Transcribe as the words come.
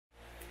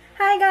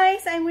Hi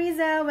guys! I'm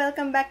Riza.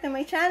 Welcome back to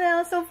my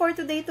channel. So for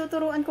today,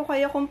 tuturuan ko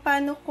kayo kung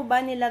paano ko ba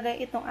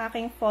nilagay itong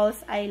aking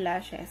false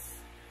eyelashes.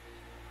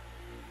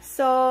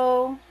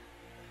 So,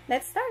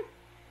 let's start!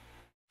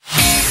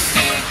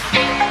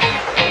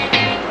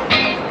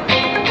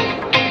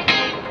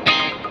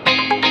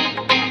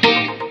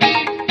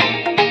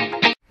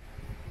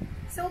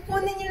 So,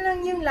 kunin nyo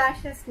lang yung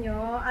lashes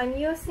nyo. I'm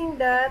using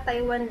the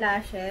Taiwan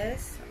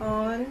Lashes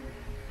on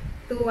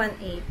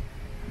 218.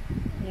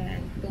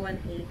 Yan,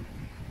 218.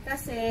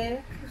 Kasi,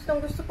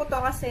 gustong-gusto ko to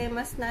kasi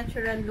mas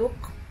natural look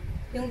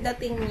yung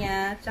dating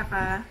niya,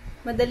 tsaka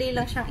madali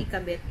lang siyang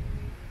ikabit.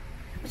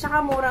 At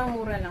tsaka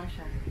murang-mura lang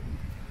siya.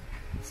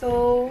 So,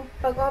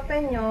 pag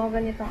open nyo,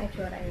 ganitong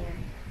itsura niya.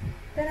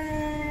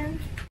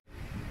 Taran!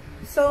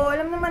 So,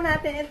 alam naman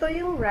natin, ito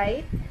yung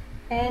right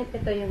and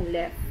ito yung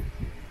left.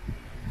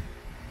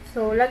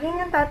 So,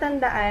 laging nang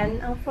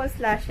tatandaan ang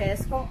false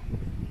lashes kung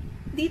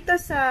dito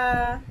sa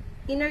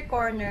inner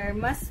corner,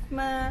 mas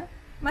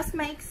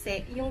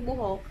maiksi yung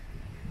buhok.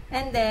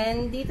 And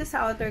then, dito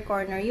sa outer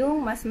corner, yung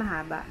mas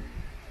mahaba.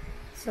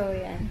 So,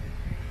 yan.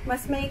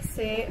 Mas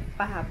maiksi,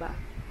 pahaba.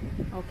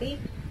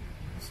 Okay?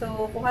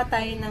 So, kuha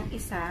tayo ng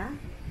isa.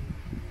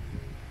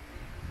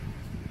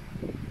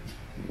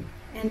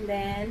 And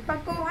then,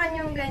 pagkuha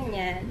nyo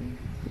ganyan,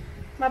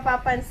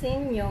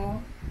 mapapansin nyo,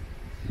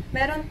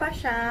 meron pa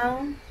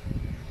siyang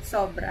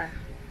sobra.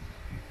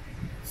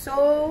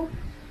 So,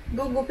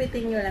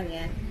 gugupitin nyo lang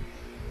yan.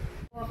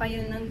 Kuha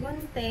kayo ng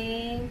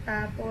gunting,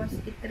 tapos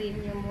i-trim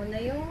nyo muna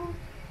yung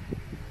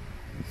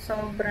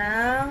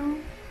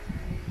sobrang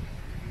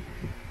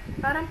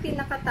parang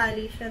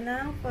pinakatali siya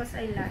ng false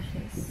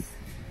eyelashes.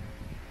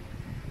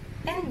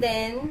 And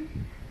then,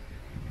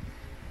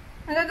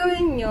 ang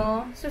gagawin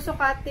nyo,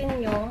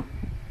 susukatin nyo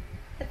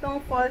itong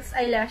false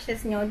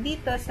eyelashes nyo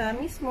dito sa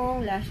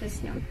mismong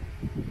lashes nyo.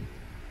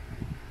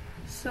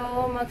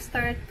 So,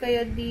 mag-start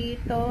kayo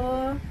dito.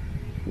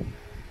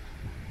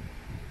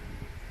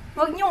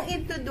 Huwag nyong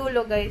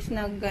idudulo guys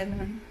na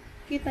gano'n.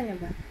 Kita nyo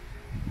ba?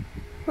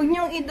 Huwag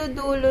nyong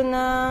idudulo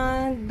na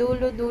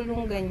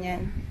dulo-dulong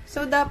ganyan.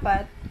 So,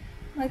 dapat,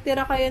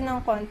 magtira kayo ng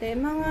konti.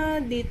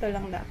 Mga dito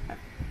lang dapat.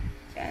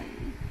 Yan.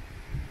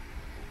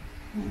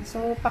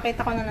 So,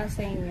 pakita ko na lang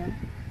sa inyo.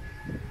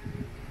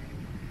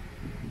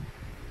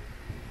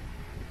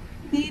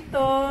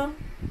 Dito,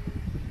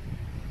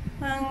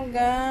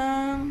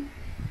 hanggang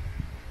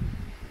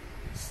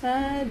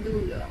sa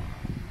dulo.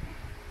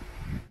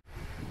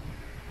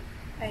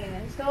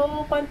 Ayan. So,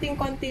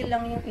 konting-konti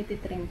lang yung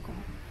ititrim ko.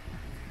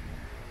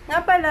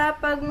 Nga pala,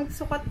 pag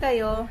magsukat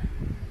kayo,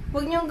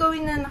 huwag nyo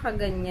gawin na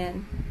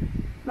nakaganyan.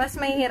 Mas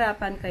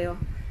mahihirapan kayo.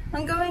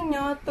 Ang gawin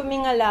nyo,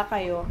 tumingala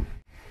kayo.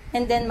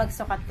 And then,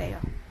 magsukat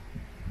kayo.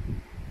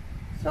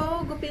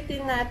 So,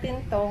 gupitin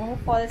natin tong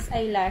false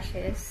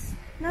eyelashes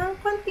ng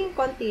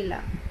konting-konti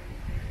lang.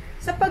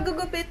 Sa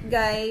paggugupit,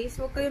 guys,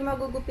 huwag kayo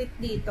magugupit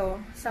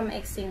dito sa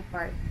maiksing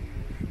part.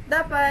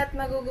 Dapat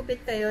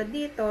magugupit kayo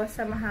dito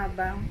sa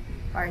mahabang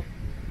part.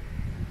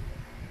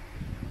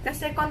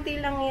 Kasi konti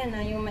lang yan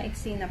yung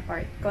maiksi na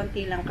part.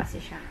 Konti lang kasi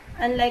siya.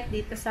 Unlike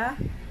dito sa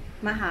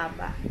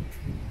mahaba.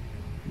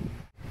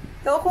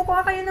 So,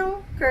 kukuha kayo ng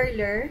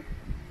curler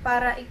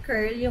para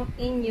i-curl yung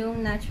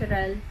inyong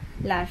natural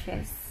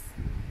lashes.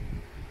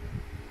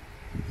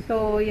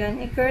 So,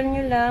 yan. I-curl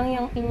nyo lang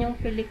yung inyong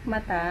pilik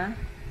mata.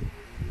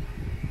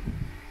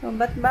 So,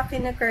 ba't ba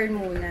kina-curl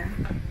muna?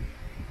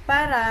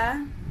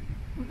 Para,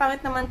 ang pangit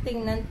naman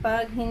tingnan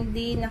pag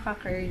hindi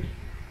naka-curl.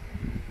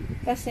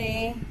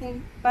 Kasi,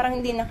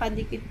 parang hindi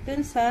nakadikit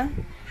dun sa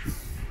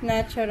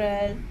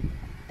natural,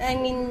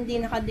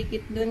 hindi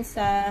nakadikit dun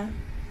sa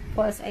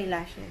false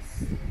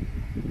eyelashes.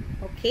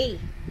 Okay.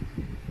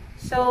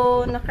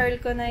 So, na-curl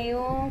ko na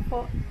yung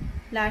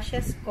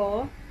lashes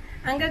ko.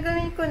 Ang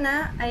gagawin ko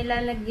na ay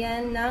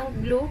lalagyan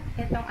ng glue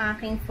itong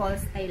aking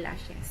false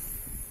eyelashes.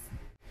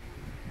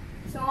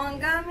 So, ang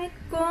gamit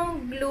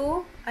kong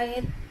glue ay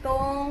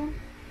itong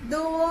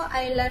Duo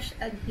Eyelash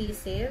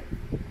Adhesive.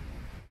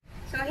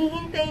 So,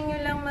 hihintayin nyo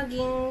lang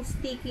maging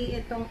sticky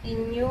itong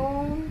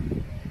inyong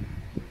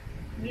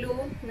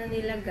glue na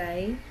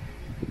nilagay.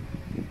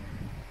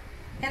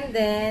 And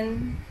then,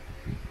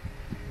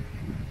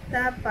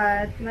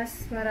 dapat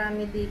mas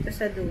marami dito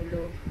sa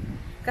dulo.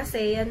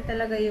 Kasi, yan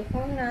talaga yung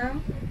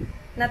unang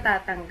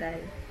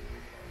natatanggal.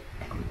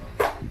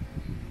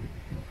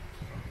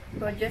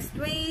 So, just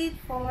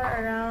wait for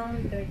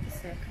around 30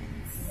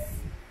 seconds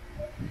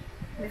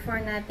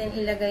before natin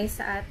ilagay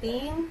sa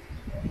ating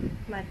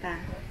mata.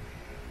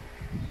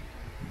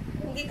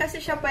 Hindi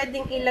kasi siya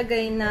pwedeng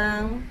ilagay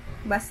ng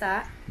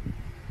basa.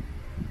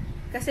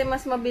 Kasi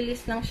mas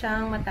mabilis lang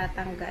siyang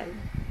matatanggal.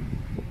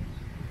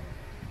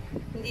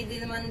 Hindi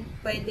din naman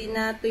pwede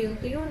na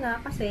tuyong-tuyo na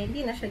kasi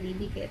hindi na siya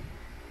didikit.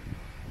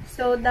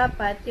 So,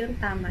 dapat yung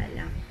tama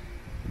lang.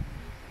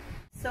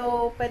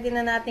 So, pwede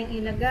na nating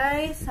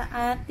ilagay sa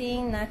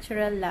ating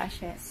natural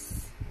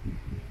lashes.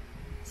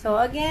 So,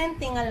 again,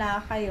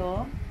 tingala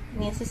kayo.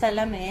 Ngayon sa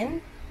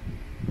salamin.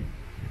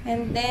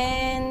 And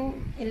then,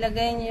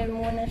 ilagay niyo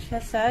muna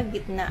siya sa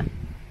gitna.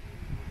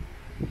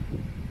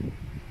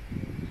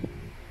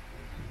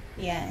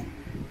 Yan.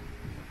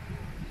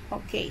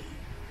 Okay.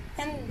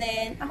 And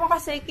then, ako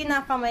kasi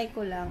kinakamay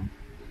ko lang.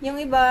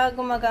 Yung iba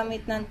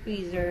gumagamit ng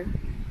tweezer.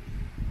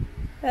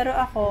 Pero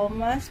ako,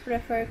 mas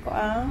prefer ko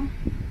ang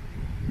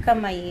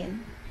kamayin.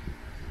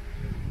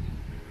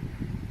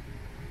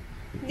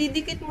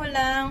 Didikit mo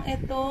lang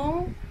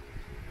itong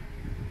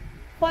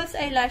false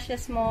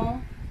eyelashes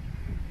mo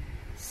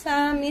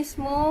sa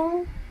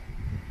mismong,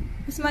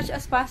 as much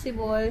as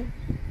possible,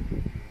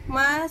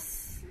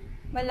 mas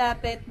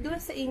malapit dun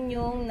sa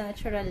inyong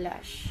natural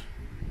lash.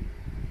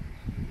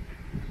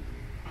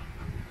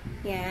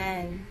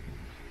 Yan.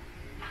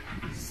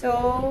 So,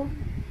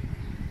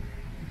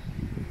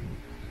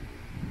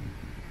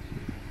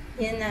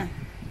 yan na.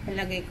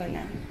 Nalagay ko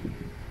na.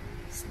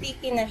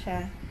 Sticky na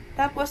siya.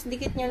 Tapos,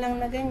 dikit nyo lang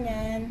na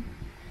ganyan.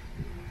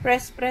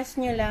 Press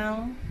nyo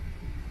lang.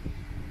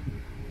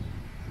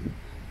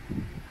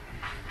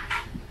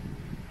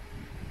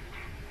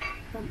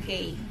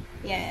 Okay.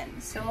 Yan.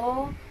 So,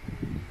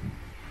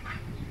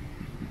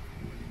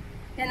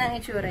 yan ang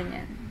itsura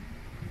niya.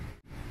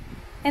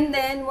 And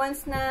then,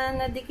 once na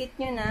nadikit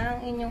nyo na ang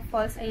inyong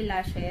false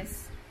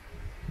eyelashes,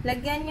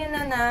 lagyan nyo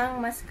na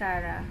ng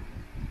mascara.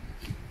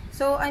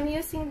 So, I'm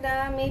using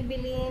the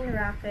Maybelline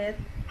Rocket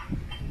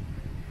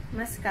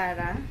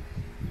mascara.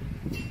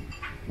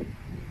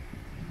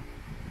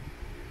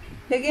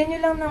 Lagyan nyo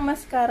lang ng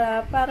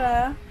mascara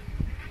para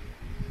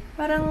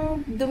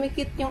parang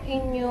dumikit yung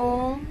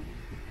inyong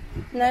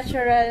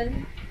natural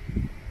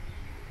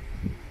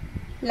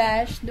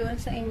lash doon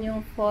sa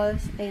inyong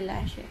false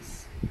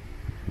eyelashes.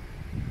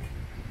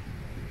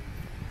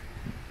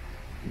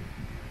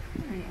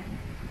 Ayan.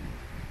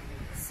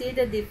 See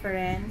the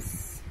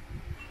difference?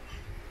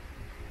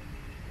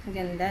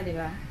 Ganda, di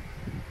ba?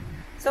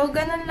 So,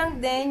 ganun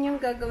lang din yung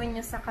gagawin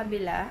nyo sa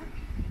kabila.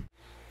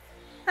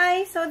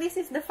 Hi! So, this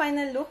is the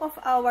final look of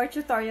our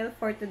tutorial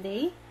for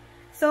today.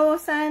 So,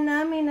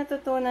 sana may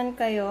natutunan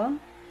kayo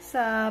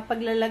sa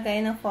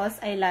paglalagay ng false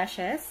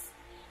eyelashes.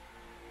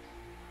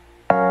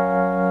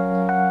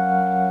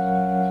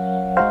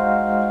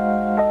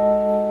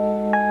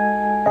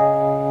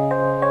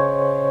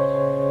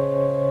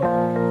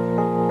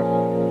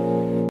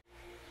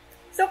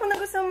 So, kung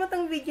nagustuhan mo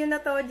tong video na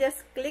to,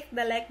 just click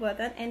the like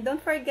button and don't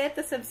forget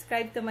to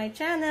subscribe to my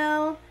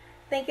channel.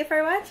 Thank you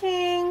for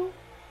watching!